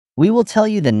We will tell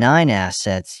you the 9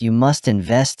 assets you must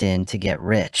invest in to get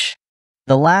rich.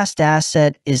 The last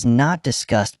asset is not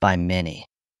discussed by many,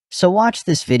 so watch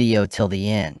this video till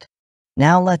the end.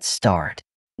 Now let's start.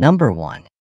 Number 1.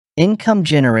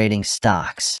 Income-generating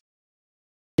stocks.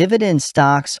 Dividend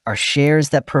stocks are shares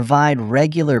that provide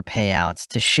regular payouts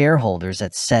to shareholders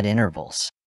at set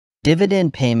intervals.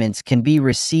 Dividend payments can be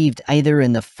received either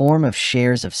in the form of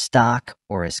shares of stock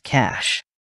or as cash.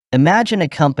 Imagine a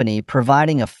company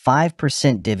providing a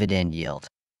 5% dividend yield,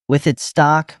 with its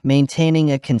stock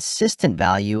maintaining a consistent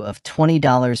value of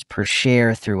 $20 per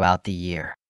share throughout the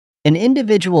year. An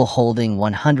individual holding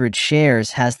 100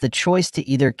 shares has the choice to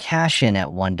either cash in at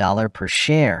 $1 per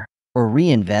share or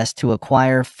reinvest to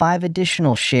acquire 5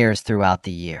 additional shares throughout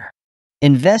the year.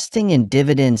 Investing in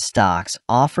dividend stocks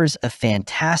offers a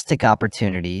fantastic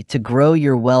opportunity to grow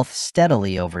your wealth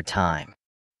steadily over time.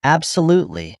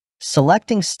 Absolutely,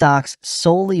 selecting stocks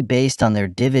solely based on their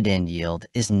dividend yield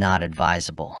is not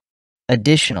advisable.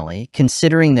 Additionally,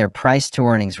 considering their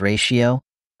price-to-earnings ratio,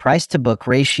 price-to-book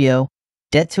ratio,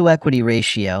 debt-to-equity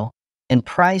ratio, and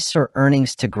price or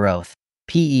earnings-to-growth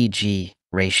 (PEG)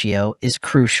 ratio is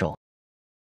crucial.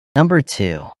 Number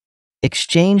 2.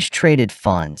 Exchange-traded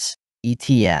funds,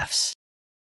 ETFs.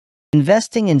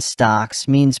 Investing in stocks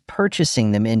means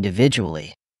purchasing them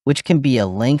individually, which can be a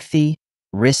lengthy,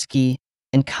 risky,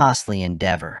 and costly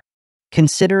endeavor.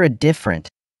 Consider a different,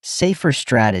 safer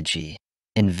strategy: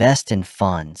 invest in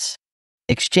funds.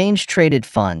 Exchange-traded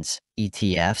funds,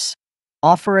 ETFs,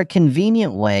 offer a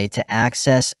convenient way to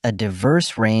access a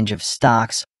diverse range of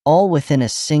stocks all within a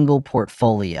single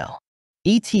portfolio.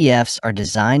 ETFs are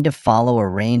designed to follow a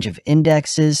range of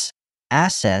indexes,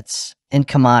 assets, and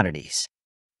commodities.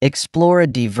 Explore a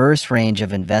diverse range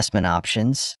of investment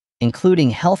options,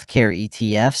 including healthcare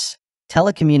ETFs,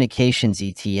 telecommunications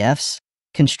ETFs,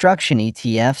 construction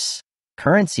ETFs,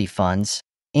 currency funds,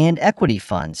 and equity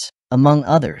funds, among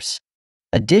others.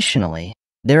 Additionally,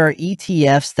 there are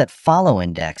ETFs that follow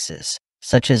indexes,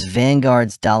 such as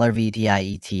Vanguard's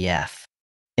 $VTI ETF.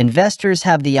 Investors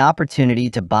have the opportunity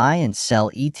to buy and sell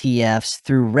ETFs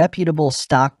through reputable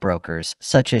stockbrokers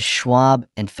such as Schwab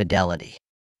and Fidelity.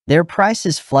 Their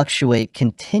prices fluctuate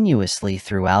continuously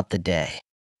throughout the day.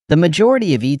 The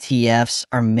majority of ETFs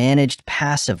are managed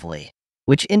passively,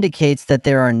 which indicates that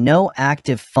there are no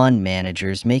active fund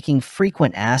managers making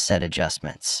frequent asset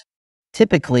adjustments.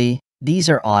 Typically, these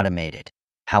are automated.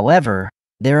 However,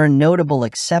 there are notable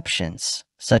exceptions,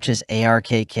 such as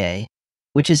ARKK,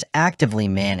 which is actively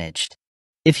managed.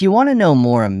 If you want to know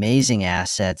more amazing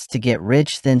assets to get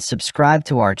rich, then subscribe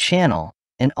to our channel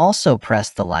and also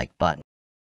press the like button.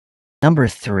 Number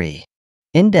 3.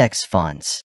 Index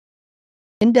funds.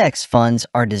 Index funds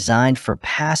are designed for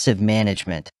passive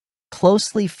management,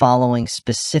 closely following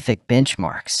specific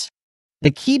benchmarks. The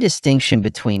key distinction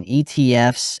between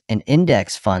ETFs and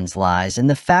index funds lies in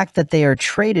the fact that they are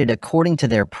traded according to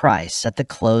their price at the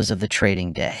close of the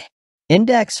trading day.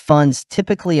 Index funds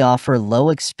typically offer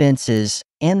low expenses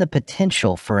and the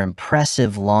potential for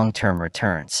impressive long-term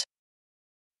returns.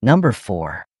 Number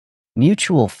 4.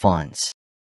 Mutual funds.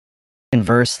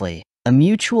 Conversely, a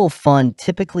mutual fund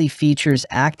typically features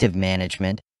active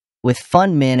management, with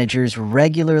fund managers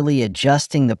regularly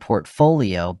adjusting the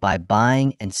portfolio by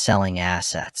buying and selling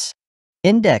assets.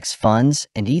 Index funds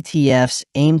and ETFs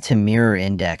aim to mirror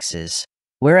indexes,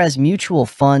 whereas mutual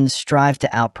funds strive to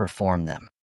outperform them.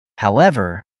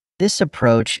 However, this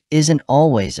approach isn't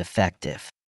always effective.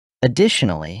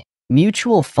 Additionally,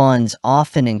 mutual funds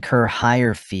often incur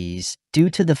higher fees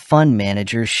due to the fund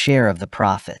manager's share of the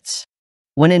profits.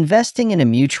 When investing in a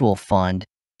mutual fund,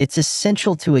 it's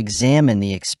essential to examine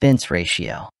the expense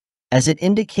ratio, as it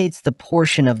indicates the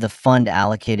portion of the fund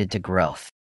allocated to growth.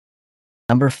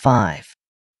 Number 5.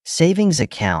 Savings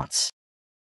accounts.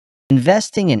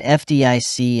 Investing in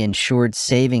FDIC-insured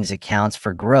savings accounts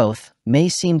for growth may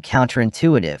seem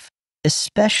counterintuitive,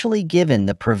 especially given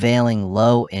the prevailing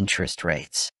low interest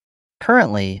rates.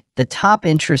 Currently, the top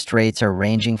interest rates are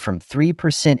ranging from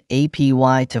 3%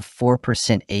 APY to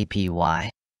 4% APY,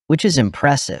 which is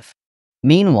impressive.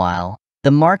 Meanwhile, the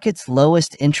market's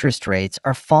lowest interest rates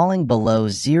are falling below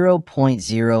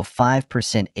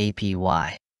 0.05%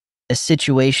 APY, a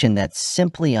situation that's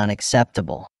simply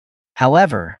unacceptable.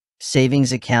 However,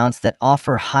 savings accounts that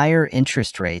offer higher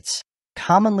interest rates,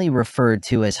 commonly referred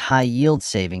to as high-yield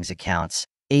savings accounts,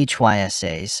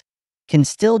 HYSAs, can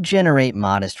still generate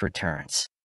modest returns.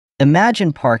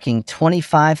 Imagine parking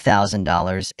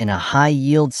 $25,000 in a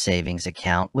high-yield savings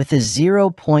account with a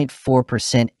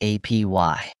 0.4%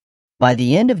 APY. By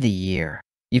the end of the year,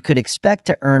 you could expect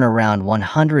to earn around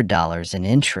 $100 in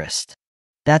interest.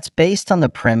 That's based on the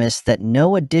premise that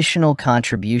no additional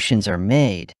contributions are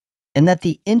made and that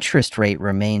the interest rate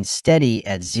remains steady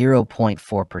at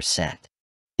 0.4%.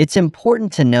 It's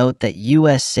important to note that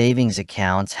U.S. savings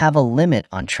accounts have a limit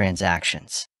on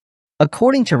transactions.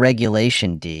 According to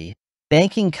Regulation D,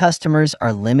 banking customers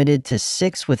are limited to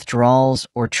 6 withdrawals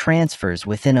or transfers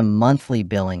within a monthly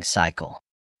billing cycle.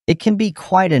 It can be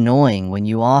quite annoying when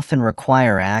you often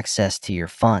require access to your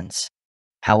funds.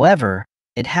 However,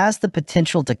 it has the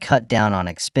potential to cut down on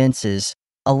expenses,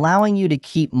 allowing you to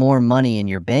keep more money in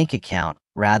your bank account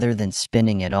rather than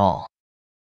spending it all.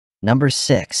 Number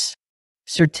 6.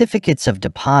 Certificates of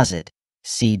Deposit,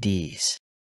 CDs.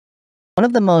 One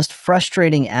of the most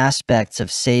frustrating aspects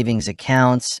of savings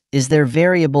accounts is their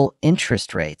variable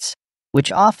interest rates,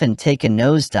 which often take a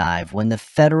nosedive when the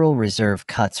Federal Reserve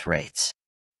cuts rates.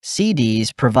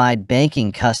 CDs provide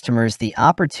banking customers the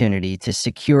opportunity to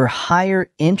secure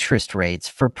higher interest rates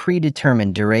for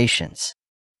predetermined durations.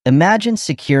 Imagine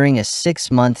securing a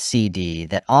 6-month CD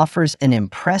that offers an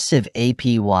impressive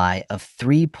APY of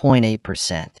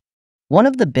 3.8%. One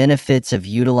of the benefits of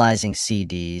utilizing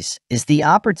CDs is the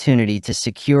opportunity to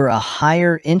secure a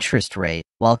higher interest rate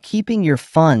while keeping your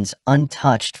funds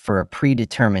untouched for a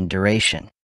predetermined duration.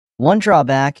 One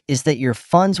drawback is that your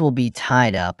funds will be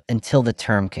tied up until the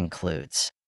term concludes.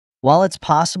 While it's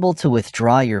possible to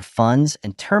withdraw your funds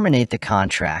and terminate the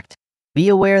contract, be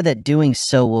aware that doing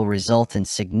so will result in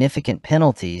significant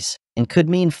penalties and could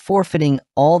mean forfeiting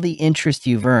all the interest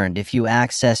you've earned if you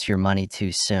access your money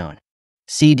too soon.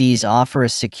 CDs offer a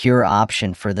secure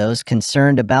option for those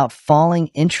concerned about falling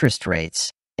interest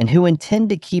rates and who intend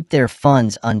to keep their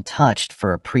funds untouched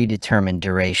for a predetermined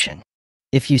duration.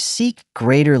 If you seek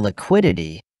greater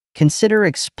liquidity, consider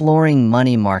exploring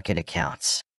money market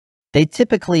accounts. They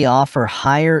typically offer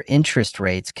higher interest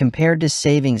rates compared to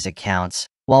savings accounts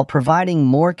while providing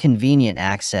more convenient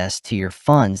access to your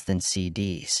funds than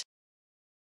CDs.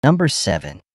 Number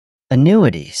 7.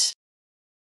 Annuities.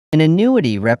 An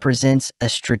annuity represents a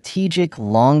strategic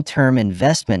long-term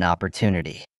investment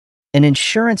opportunity. An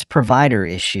insurance provider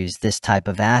issues this type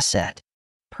of asset.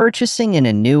 Purchasing an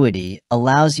annuity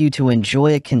allows you to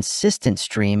enjoy a consistent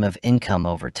stream of income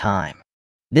over time.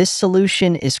 This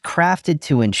solution is crafted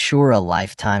to ensure a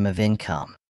lifetime of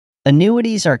income.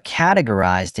 Annuities are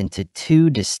categorized into 2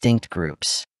 distinct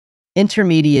groups.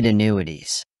 Intermediate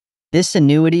annuities. This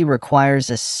annuity requires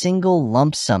a single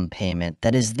lump sum payment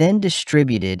that is then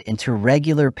distributed into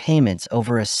regular payments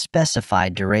over a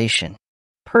specified duration.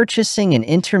 Purchasing an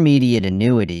intermediate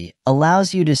annuity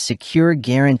allows you to secure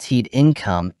guaranteed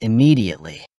income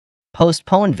immediately.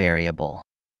 Postponed variable.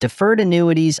 Deferred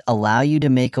annuities allow you to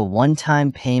make a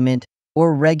one-time payment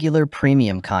or regular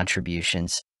premium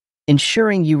contributions,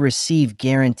 ensuring you receive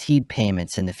guaranteed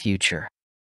payments in the future.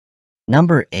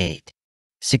 Number 8.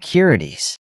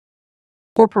 Securities.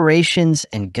 Corporations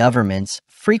and governments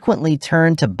frequently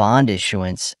turn to bond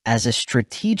issuance as a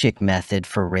strategic method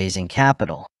for raising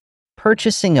capital.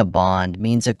 Purchasing a bond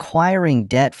means acquiring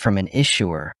debt from an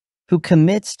issuer who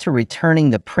commits to returning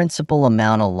the principal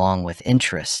amount along with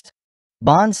interest.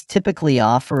 Bonds typically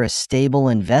offer a stable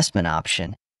investment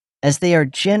option, as they are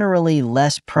generally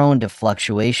less prone to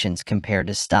fluctuations compared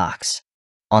to stocks.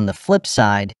 On the flip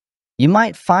side, you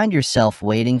might find yourself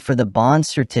waiting for the bond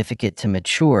certificate to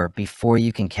mature before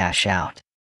you can cash out.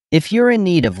 If you're in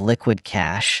need of liquid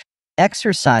cash,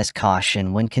 exercise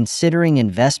caution when considering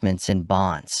investments in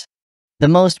bonds. The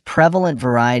most prevalent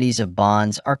varieties of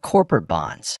bonds are corporate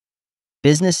bonds.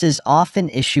 Businesses often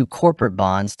issue corporate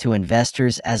bonds to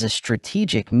investors as a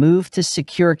strategic move to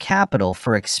secure capital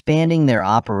for expanding their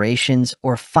operations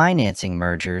or financing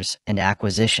mergers and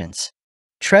acquisitions.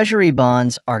 Treasury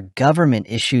bonds are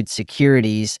government-issued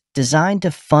securities designed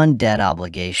to fund debt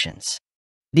obligations.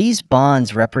 These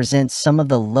bonds represent some of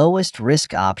the lowest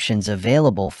risk options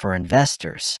available for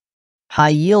investors.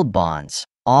 High-yield bonds,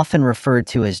 often referred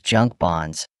to as junk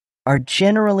bonds, are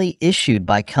generally issued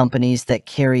by companies that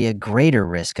carry a greater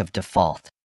risk of default.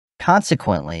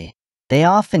 Consequently, they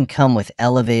often come with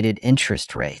elevated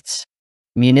interest rates.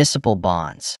 Municipal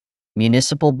bonds.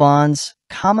 Municipal bonds,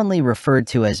 commonly referred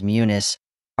to as munis,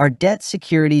 are debt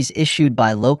securities issued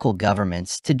by local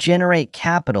governments to generate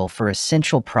capital for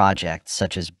essential projects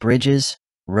such as bridges,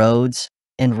 roads,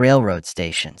 and railroad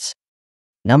stations.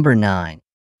 Number 9.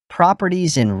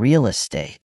 Properties and real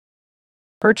estate.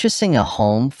 Purchasing a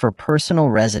home for personal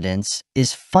residence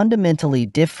is fundamentally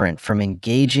different from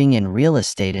engaging in real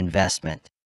estate investment.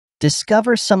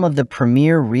 Discover some of the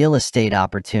premier real estate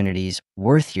opportunities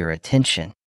worth your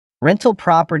attention. Rental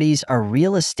properties are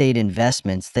real estate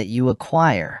investments that you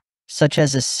acquire, such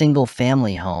as a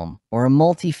single-family home or a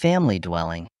multi-family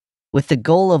dwelling, with the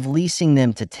goal of leasing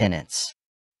them to tenants.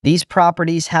 These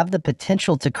properties have the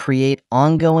potential to create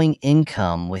ongoing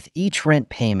income with each rent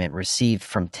payment received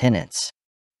from tenants.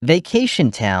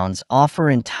 Vacation towns offer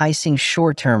enticing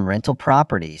short-term rental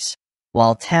properties,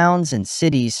 while towns and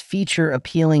cities feature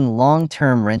appealing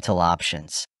long-term rental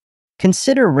options.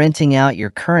 Consider renting out your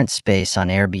current space on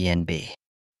Airbnb.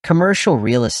 Commercial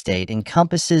real estate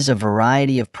encompasses a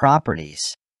variety of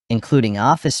properties, including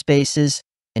office spaces,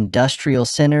 industrial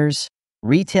centers,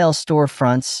 retail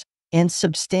storefronts, and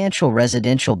substantial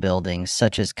residential buildings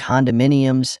such as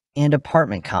condominiums and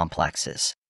apartment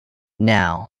complexes.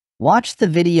 Now, watch the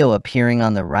video appearing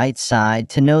on the right side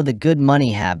to know the good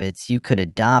money habits you could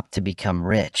adopt to become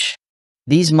rich.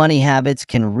 These money habits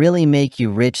can really make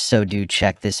you rich, so do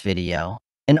check this video.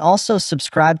 And also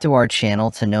subscribe to our channel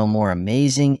to know more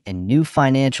amazing and new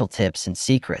financial tips and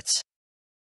secrets.